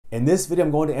In this video,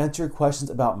 I'm going to answer your questions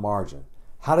about margin.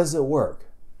 How does it work?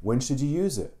 When should you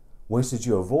use it? When should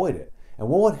you avoid it? And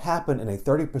what would happen in a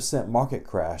 30% market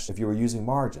crash if you were using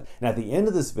margin? And at the end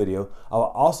of this video, I will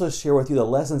also share with you the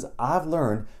lessons I've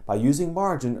learned by using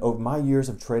margin over my years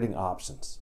of trading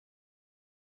options.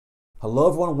 Hello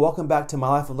everyone, welcome back to My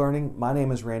Life of Learning. My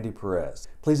name is Randy Perez.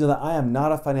 Please know that I am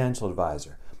not a financial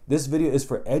advisor. This video is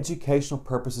for educational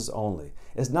purposes only.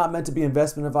 It's not meant to be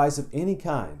investment advice of any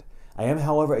kind. I am,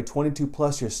 however, a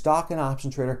 22+ year stock and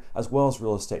option trader as well as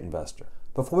real estate investor.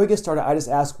 Before we get started, I just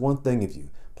ask one thing of you.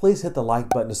 Please hit the like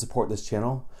button to support this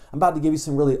channel. I'm about to give you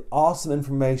some really awesome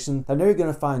information that I know you're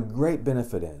going to find great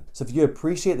benefit in. So if you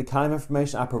appreciate the kind of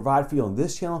information I provide for you on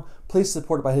this channel, please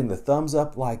support it by hitting the thumbs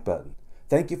up like button.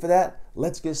 Thank you for that.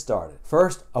 Let's get started.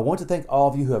 First, I want to thank all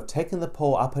of you who have taken the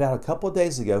poll I put out a couple of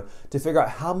days ago to figure out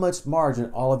how much margin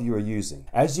all of you are using.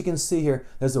 As you can see here,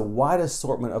 there's a wide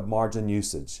assortment of margin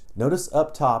usage. Notice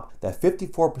up top that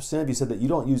 54% of you said that you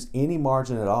don't use any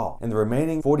margin at all, and the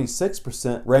remaining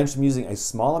 46% range from using a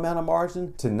small amount of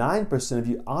margin to 9% of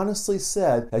you honestly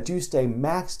said that you stay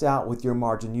maxed out with your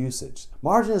margin usage.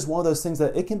 Margin is one of those things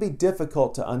that it can be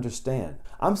difficult to understand.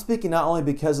 I'm speaking not only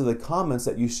because of the comments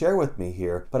that you share with me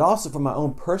here, but also from my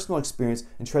own personal experience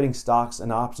in trading stocks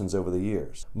and options over the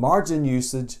years. Margin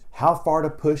usage, how far to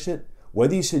push it,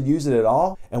 whether you should use it at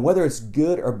all, and whether it's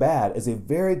good or bad is a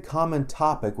very common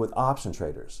topic with option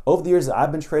traders. Over the years that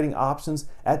I've been trading options,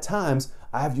 at times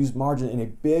I've used margin in a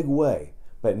big way,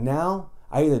 but now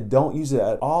I either don't use it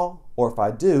at all, or if I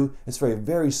do, it's for a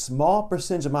very small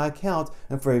percentage of my account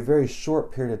and for a very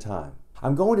short period of time.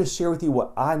 I'm going to share with you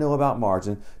what I know about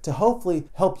margin to hopefully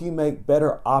help you make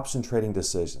better option trading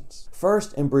decisions.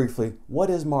 First and briefly,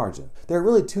 what is margin? There are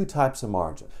really two types of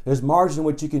margin. There's margin in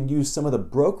which you can use some of the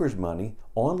broker's money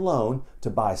on loan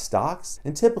to buy stocks,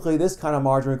 and typically this kind of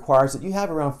margin requires that you have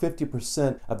around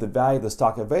 50% of the value of the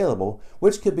stock available,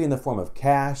 which could be in the form of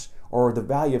cash or the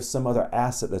value of some other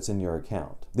asset that's in your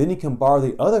account. Then you can borrow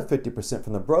the other 50%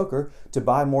 from the broker to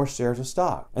buy more shares of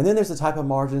stock. And then there's the type of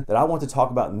margin that I want to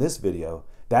talk about in this video.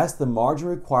 That's the margin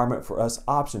requirement for us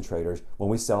option traders when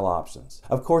we sell options.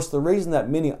 Of course, the reason that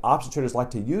many option traders like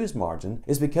to use margin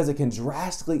is because it can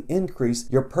drastically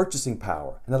increase your purchasing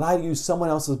power and allow you to use someone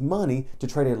else's money to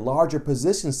trade a larger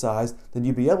position size than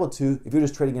you'd be able to if you're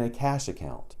just trading in a cash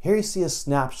account. Here you see a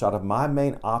snapshot of my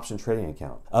main option trading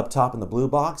account. Up top in the blue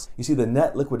box, you see the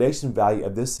net liquidation value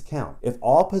of this account. If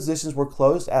all positions were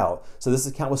closed out, so this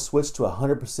account was switched to a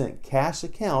 100% cash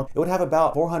account, it would have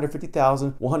about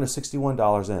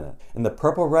 $450,161 in it. In the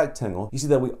purple rectangle, you see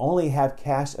that we only have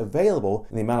cash available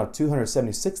in the amount of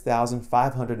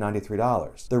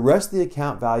 $276,593. The rest of the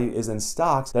account value is in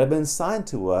stocks that have been assigned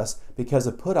to us because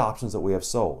of put options that we have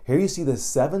sold. Here you see the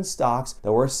 7 stocks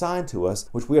that were assigned to us,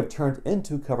 which we have turned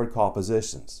into covered call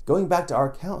positions. Going back to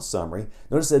our account summary,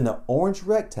 notice in the orange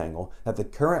rectangle that the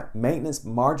current maintenance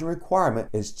margin requirement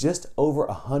is just over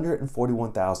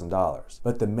 $141,000.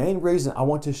 But the main reason I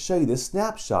want to show you this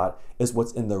snapshot is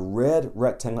what's in the red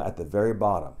rectangle at the very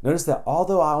bottom. Notice that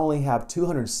although I only have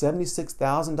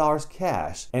 $276,000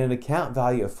 cash and an account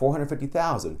value of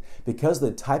 $450,000, because of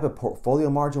the type of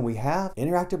portfolio margin we have,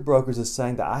 Interactive Brokers is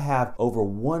saying that I have over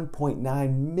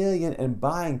 $1.9 million in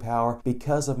buying power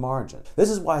because of margin. This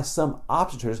is why some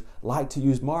option traders like to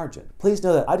use margin. Please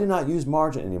know that I do not use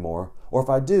margin anymore, or if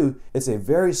I do, it's a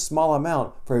very small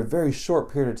amount for a very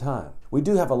short period of time. We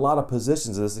do have a lot of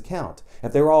positions in this account.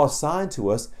 If they were all assigned to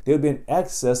us, they would be in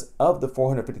excess of the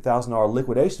 $450,000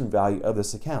 liquidation value of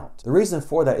this account. The reason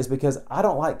for that is because I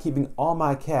don't like keeping all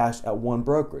my cash at one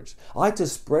brokerage. I like to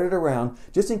spread it around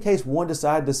just in case one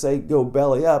decided to say go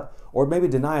belly up or maybe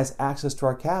deny us access to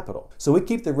our capital. So we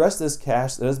keep the rest of this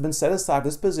cash that has been set aside for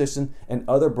this position in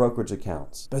other brokerage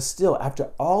accounts. But still,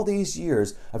 after all these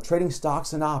years of trading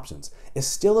stocks and options, it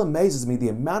still amazes me the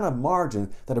amount of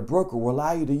margin that a broker will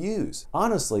allow you to use.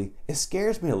 Honestly, it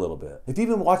scares me a little bit. If you've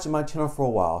been watching my channel for a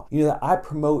while, you know that I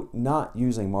promote not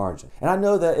using margin. And I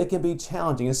know that it can be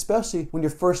challenging, especially when you're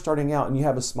first starting out and you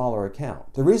have a smaller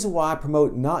account. The reason why I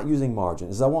promote not using margin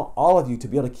is I want all of you to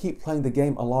be able to keep playing the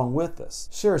game along with us.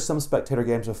 Sure, some spectator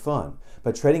games are fun,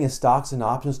 but trading in stocks and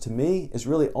options to me is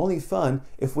really only fun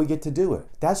if we get to do it.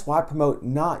 That's why I promote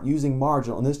not using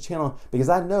margin on this channel, because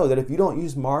I know that if you don't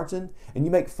use margin and you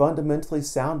make fundamentally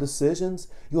sound decisions,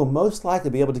 you will most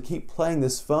likely be able to keep playing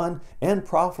this fun and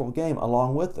profitable game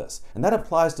along with us. And that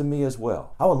applies to me as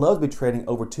well. I would love to be trading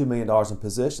over $2 million in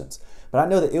positions, but I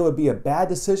know that it would be a bad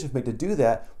decision for me to do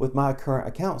that with my current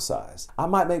account size. I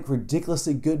might make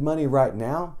ridiculously good money right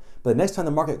now, but the next time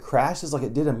the market crashes like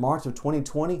it did in March of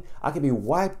 2020, I could be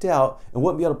wiped out and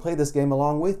wouldn't be able to play this game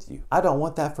along with you. I don't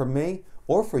want that for me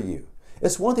or for you.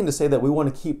 It's one thing to say that we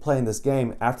want to keep playing this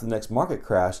game after the next market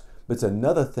crash, but it's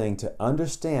another thing to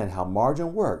understand how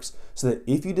margin works so that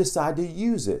if you decide to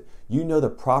use it, you know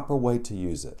the proper way to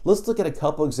use it. Let's look at a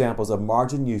couple examples of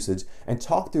margin usage and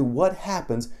talk through what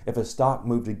happens if a stock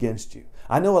moved against you.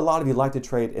 I know a lot of you like to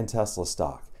trade in Tesla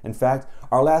stock. In fact,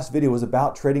 our last video was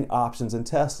about trading options in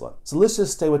Tesla. So let's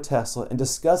just stay with Tesla and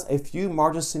discuss a few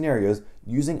margin scenarios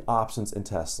using options in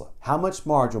Tesla. How much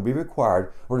margin will be required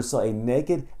in order to sell a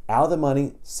naked,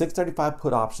 out-of-the-money 635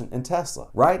 put option in Tesla?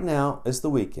 Right now, it's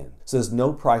the weekend, so there's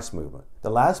no price movement.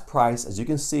 The last price, as you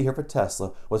can see here for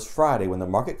Tesla, was Friday when the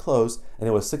market closed, and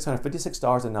it was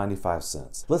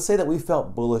 $656.95. Let's say that we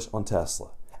felt bullish on Tesla.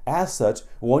 As such,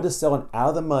 we wanted to sell an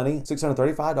out-of-the-money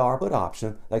 $635 put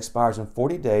option that expires in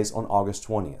 40 days on August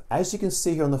 20th. As you can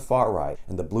see here on the far right,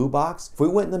 in the blue box, if we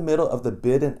went in the middle of the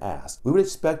bid and ask, we would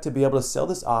expect to be able to sell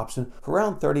this option for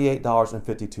around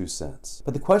 $38.52.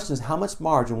 But the question is, how much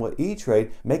margin will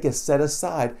E-Trade make us set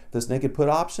aside for this naked put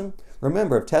option?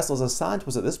 Remember, if Tesla is assigned to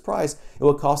us at this price, it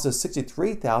will cost us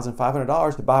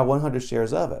 $63,500 to buy 100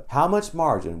 shares of it. How much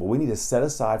margin will we need to set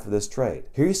aside for this trade?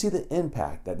 Here you see the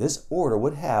impact that this order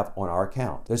would have on our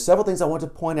account. There's several things I want to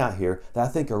point out here that I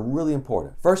think are really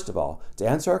important. First of all, to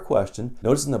answer our question,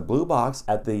 notice in the blue box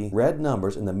at the red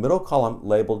numbers in the middle column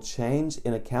labeled change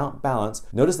in account balance,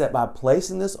 notice that by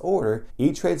placing this order,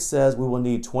 E-Trade says we will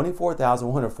need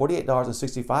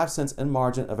 $24,148.65 in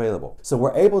margin available. So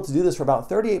we're able to do this for about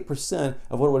 38%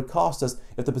 of what it would cost us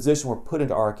if the position were put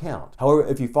into our account. However,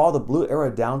 if you follow the blue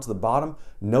arrow down to the bottom,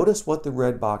 notice what the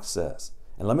red box says.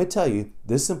 And let me tell you,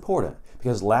 this is important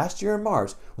because last year in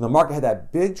March, when the market had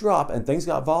that big drop and things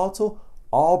got volatile,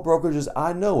 all brokerages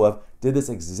I know of did this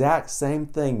exact same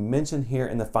thing mentioned here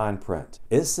in the fine print.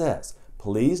 It says,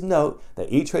 please note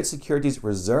that E-Trade Securities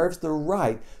reserves the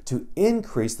right to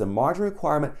increase the margin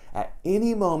requirement at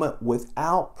any moment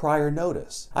without prior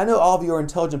notice. I know all of you are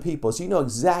intelligent people, so you know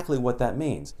exactly what that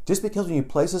means. Just because when you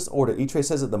place this order, E-Trade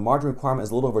says that the margin requirement is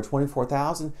a little over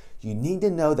 $24,000, you need to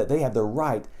know that they have the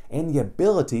right and the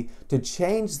ability to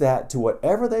change that to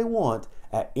whatever they want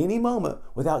at any moment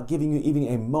without giving you even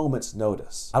a moment's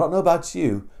notice. I don't know about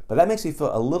you, but that makes me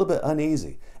feel a little bit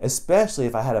uneasy, especially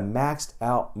if I had a maxed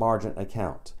out margin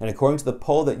account. And according to the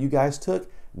poll that you guys took,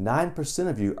 9%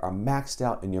 of you are maxed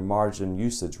out in your margin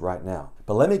usage right now.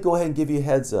 But let me go ahead and give you a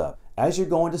heads up. As you're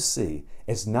going to see,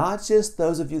 it's not just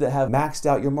those of you that have maxed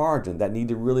out your margin that need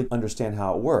to really understand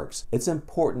how it works. It's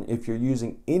important if you're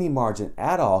using any margin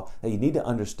at all that you need to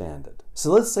understand it.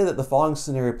 So let's say that the following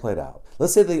scenario played out.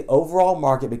 Let's say the overall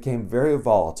market became very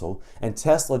volatile and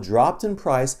Tesla dropped in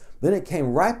price, then it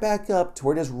came right back up to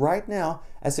where it is right now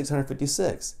at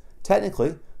 656.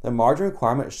 Technically, the margin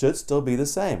requirement should still be the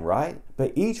same, right?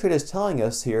 But E-Trade is telling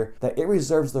us here that it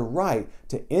reserves the right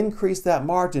to increase that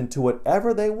margin to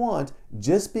whatever they want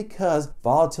just because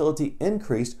volatility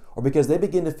increased or because they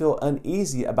begin to feel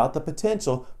uneasy about the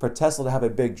potential for Tesla to have a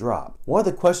big drop. One of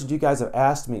the questions you guys have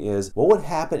asked me is, what would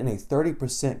happen in a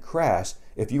 30% crash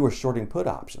if you were shorting put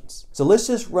options? So let's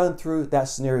just run through that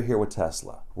scenario here with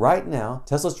Tesla. Right now,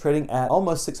 Tesla's trading at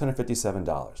almost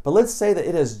 $657. But let's say that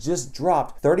it has just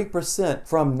dropped 30%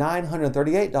 from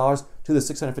 $938 to the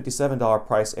 $657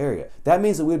 price area. That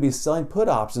means that we'd be selling put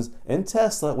options in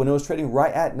Tesla when it was trading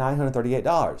right at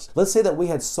 $938. Let's say that we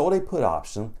had sold a put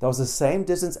option that was the same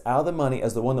distance out of the money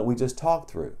as the one that we just talked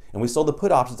through. And we sold the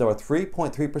put options that were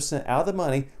 3.3% out of the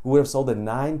money, we would have sold a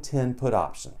 910 put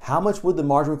option. How much would the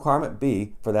margin requirement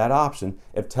be for that option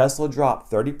if Tesla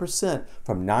dropped 30%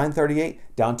 from $938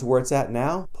 down to where it's at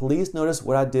now? Please notice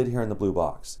what I did here in the blue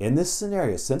box. In this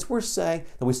scenario, since we're saying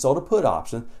that we sold a put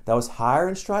option that was higher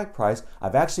in strike price,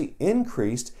 I've actually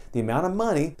increased the amount of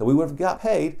money that we would have got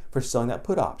paid for selling that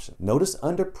put option. Notice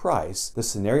under price, the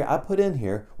scenario I put in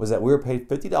here was that we were paid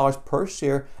 $50 per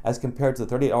share as compared to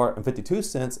the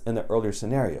 $38.52 in the earlier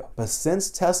scenario. But since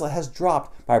Tesla has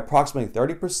dropped by approximately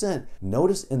 30%,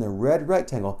 notice in the red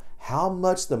rectangle how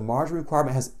much the margin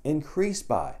requirement has increased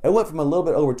by. It went from a little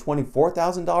bit over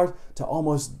 $24,000 to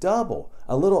almost double,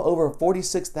 a little over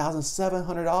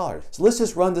 $46,700. So let's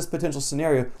just run this potential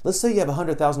scenario. Let's say you have a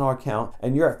 $100,000 account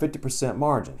and you're at 50%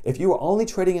 margin. If you were only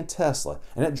trading in Tesla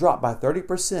and it dropped by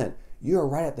 30%, you're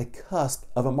right at the cusp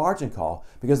of a margin call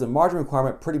because the margin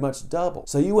requirement pretty much doubled.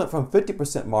 So you went from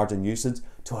 50% margin usage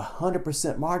to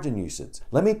 100% margin usage.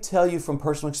 Let me tell you from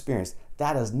personal experience,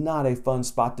 that is not a fun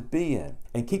spot to be in.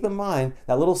 And keep in mind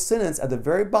that little sentence at the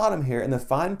very bottom here in the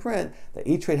fine print that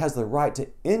E-Trade has the right to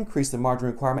increase the margin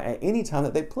requirement at any time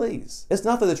that they please. It's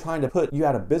not that they're trying to put you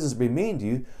out of business or be mean to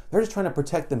you. They're just trying to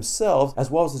protect themselves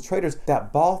as well as the traders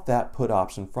that bought that put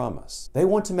option from us. They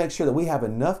want to make sure that we have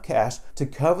enough cash to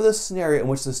cover the scenario in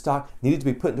which the stock needed to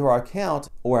be put into our account,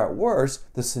 or at worst,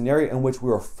 the scenario in which we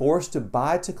were forced to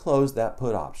buy to close that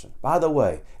put option. By the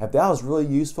way, if that was really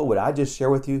useful, what I just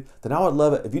shared with you, then I would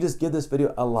love it if you just give this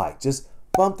video a like. Just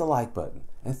bump the like button.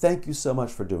 And thank you so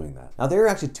much for doing that. Now, there are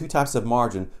actually two types of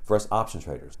margin for us option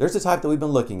traders. There's the type that we've been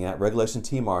looking at, regulation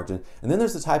T margin, and then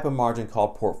there's the type of margin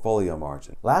called portfolio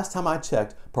margin. Last time I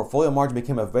checked, portfolio margin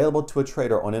became available to a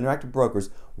trader on Interactive Brokers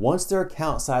once their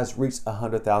account size reached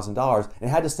 $100,000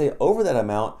 and had to stay over that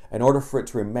amount in order for it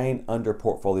to remain under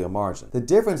portfolio margin. The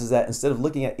difference is that instead of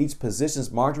looking at each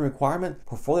position's margin requirement,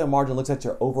 portfolio margin looks at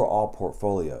your overall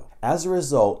portfolio. As a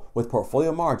result, with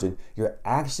portfolio margin, you're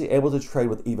actually able to trade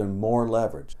with even more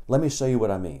leverage. Let me show you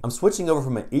what I mean. I'm switching over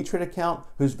from an E-Trade account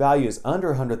whose value is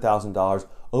under $100,000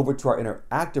 over to our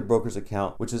Interactive Brokers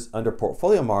account, which is under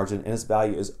portfolio margin and its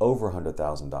value is over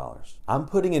 $100,000. I'm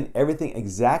putting in everything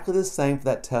exactly the same for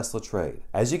that Tesla trade.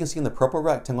 As you can see in the purple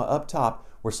rectangle up top,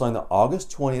 we're selling the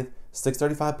August 20th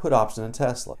 635 put option in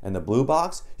Tesla. In the blue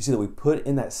box, you see that we put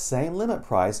in that same limit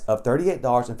price of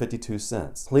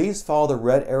 $38.52. Please follow the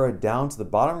red arrow down to the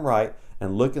bottom right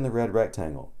and look in the red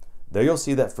rectangle. There you'll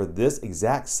see that for this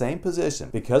exact same position,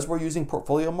 because we're using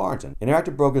portfolio margin,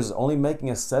 Interactive Brokers is only making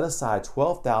us set aside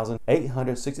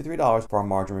 $12,863 for our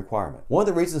margin requirement. One of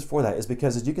the reasons for that is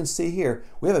because, as you can see here,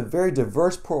 we have a very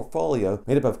diverse portfolio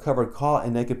made up of covered call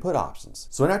and naked put options.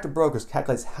 So Interactive Brokers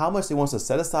calculates how much they want to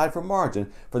set aside for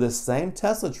margin for this same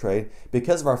Tesla trade.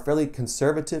 Because of our fairly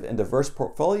conservative and diverse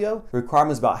portfolio, the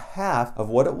requirement is about half of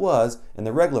what it was in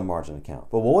the regular margin account.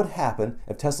 But what would happen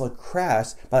if Tesla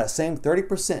crashed by that same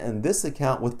 30% in this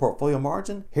account with portfolio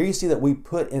margin? Here you see that we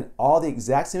put in all the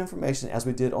exact same information as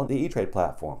we did on the E-Trade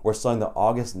platform. We're selling the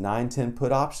August 9/10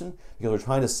 put option because we're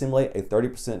trying to simulate a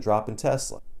 30% drop in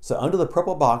Tesla. So under the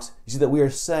purple box, you see that we are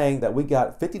saying that we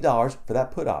got $50 for that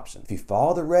put option. If you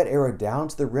follow the red arrow down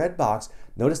to the red box,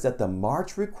 notice that the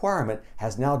March requirement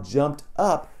has now jumped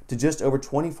up to just over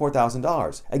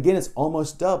 $24,000. Again, it's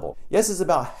almost double. Yes, it's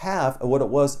about half of what it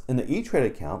was in the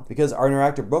E-Trade account because our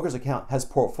Interactive Brokers account has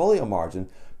portfolio margin,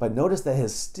 but notice that it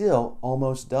has still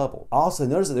almost doubled. Also,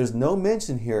 notice that there's no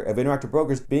mention here of Interactive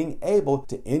Brokers being able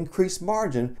to increase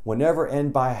margin whenever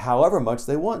and by however much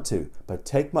they want to. But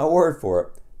take my word for it,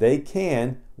 they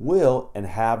can, will, and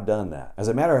have done that. As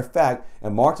a matter of fact,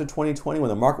 in March of 2020, when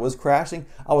the market was crashing,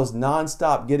 I was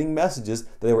nonstop getting messages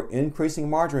that they were increasing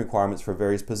margin requirements for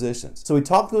various positions. So we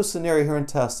talked through a scenario here in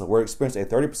Tesla where it experienced a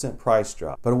 30% price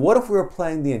drop. But what if we were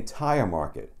playing the entire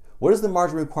market? What is the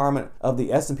margin requirement of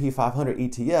the S&P 500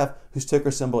 ETF, whose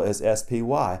ticker symbol is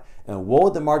SPY? And what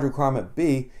would the margin requirement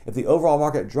be if the overall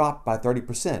market dropped by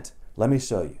 30%? Let me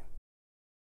show you.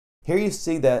 Here you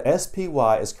see that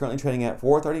SPY is currently trading at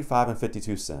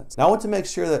 $435.52. Now I want to make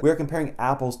sure that we're comparing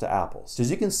apples to apples. So as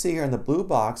you can see here in the blue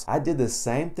box, I did the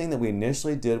same thing that we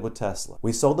initially did with Tesla.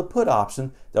 We sold the put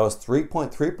option that was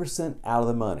 3.3% out of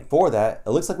the money. For that, it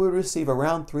looks like we would receive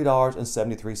around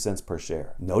 $3.73 per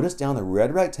share. Notice down the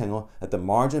red rectangle that the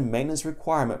margin maintenance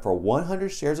requirement for 100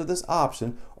 shares of this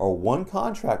option, or one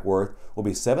contract worth, will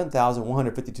be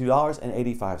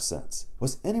 $7,152.85.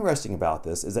 What's interesting about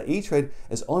this is that E-Trade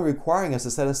is only requiring us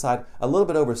to set aside a little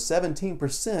bit over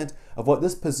 17% of what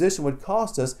this position would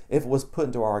cost us if it was put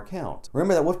into our account.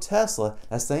 Remember that with Tesla,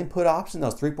 that same put option that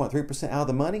was 3.3% out of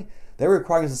the money, they're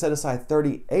requiring us to set aside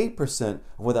 38%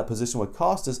 of what that position would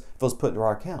cost us if it was put into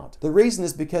our account. The reason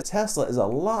is because Tesla is a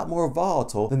lot more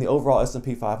volatile than the overall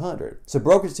S&P 500. So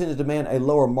brokers tend to demand a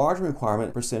lower margin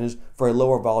requirement percentage for a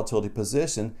lower volatility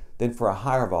position than for a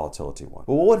higher volatility one.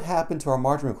 But what would happen to our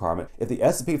margin requirement if the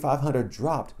S&P 500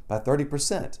 dropped by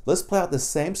 30%? Let's play out the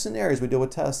same scenarios we did with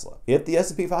Tesla. If the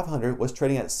S&P 500 was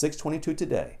trading at 622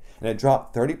 today and it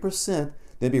dropped 30%,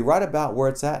 they'd be right about where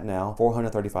it's at now,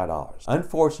 $435.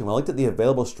 Unfortunately, when I looked at the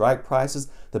available strike prices,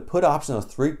 the put option was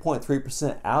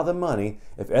 3.3% out of the money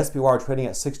if SPY were trading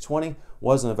at 620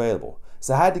 wasn't available.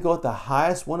 So I had to go with the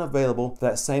highest one available for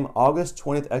that same August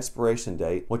 20th expiration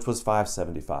date, which was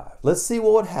 $575. Let's see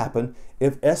what would happen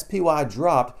if SPY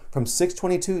dropped from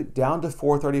 622 down to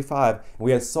 435 and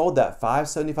we had sold that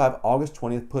 575 August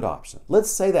 20th put option. Let's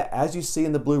say that, as you see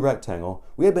in the blue rectangle,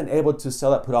 we had been able to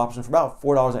sell that put option for about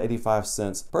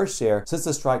 $4.85 per share since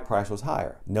the strike price was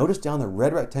higher. Notice down the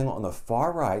red rectangle on the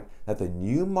far right that the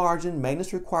new margin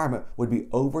maintenance requirement would be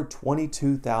over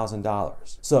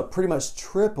 $22,000. So it pretty much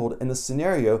tripled in the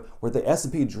scenario where the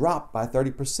S&P dropped by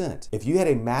 30%. If you had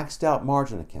a maxed out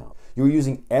margin account, you were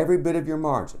using every bit of your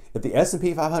margin. If the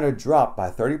S&P 500 dropped by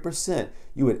 30%,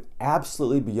 you would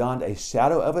absolutely, beyond a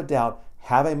shadow of a doubt,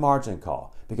 have a margin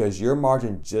call because your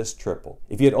margin just tripled.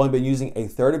 If you had only been using a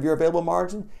third of your available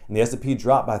margin and the S&P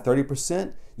dropped by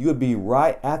 30%, you would be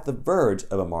right at the verge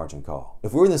of a margin call.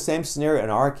 If we're in the same scenario in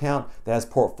our account that has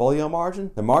portfolio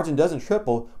margin, the margin doesn't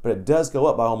triple, but it does go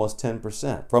up by almost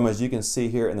 10%. From, as you can see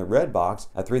here in the red box,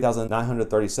 at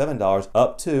 $3,937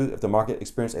 up to, if the market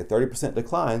experienced a 30%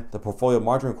 decline, the portfolio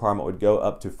margin requirement would go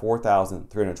up to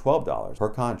 $4,312 per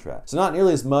contract. So not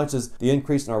nearly as much as the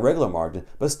increase in our regular margin,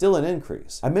 but still an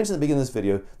increase. I mentioned at the beginning of this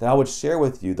video that I would share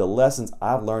with you the lessons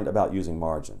I've learned about using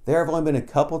margin. There have only been a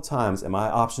couple times in my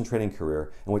option trading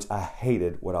career in which I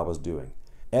hated what I was doing.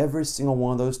 Every single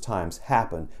one of those times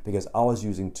happened because I was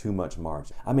using too much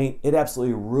margin. I mean, it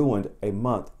absolutely ruined a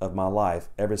month of my life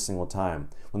every single time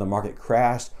when the market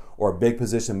crashed or a big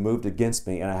position moved against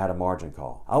me and I had a margin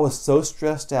call. I was so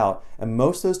stressed out, and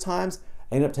most of those times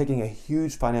I ended up taking a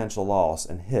huge financial loss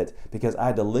and hit because I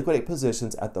had to liquidate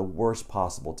positions at the worst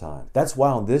possible time. That's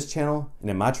why on this channel and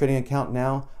in my trading account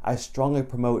now, I strongly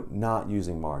promote not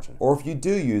using margin. Or if you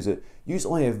do use it, use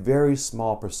only a very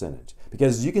small percentage.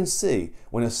 Because as you can see,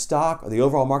 when a stock or the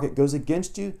overall market goes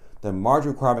against you, the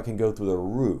margin requirement can go through the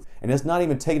roof. And it's not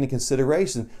even taking into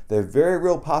consideration the very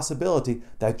real possibility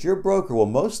that your broker will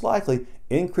most likely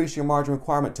increase your margin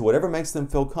requirement to whatever makes them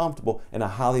feel comfortable in a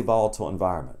highly volatile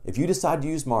environment. If you decide to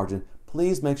use margin,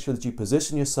 please make sure that you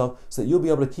position yourself so that you'll be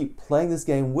able to keep playing this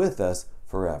game with us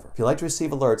forever. If you'd like to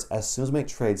receive alerts as soon as we make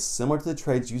trades similar to the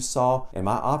trades you saw in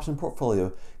my option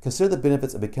portfolio, consider the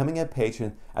benefits of becoming a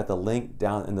patron at the link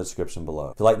down in the description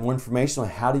below. If you'd like more information on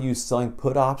how to use selling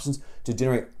put options to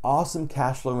generate awesome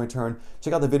cash flow in return,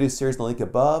 check out the video series in the link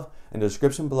above and the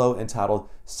description below entitled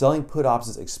Selling Put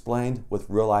Options Explained with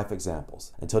Real Life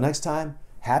Examples. Until next time,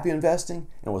 happy investing,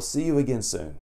 and we'll see you again soon.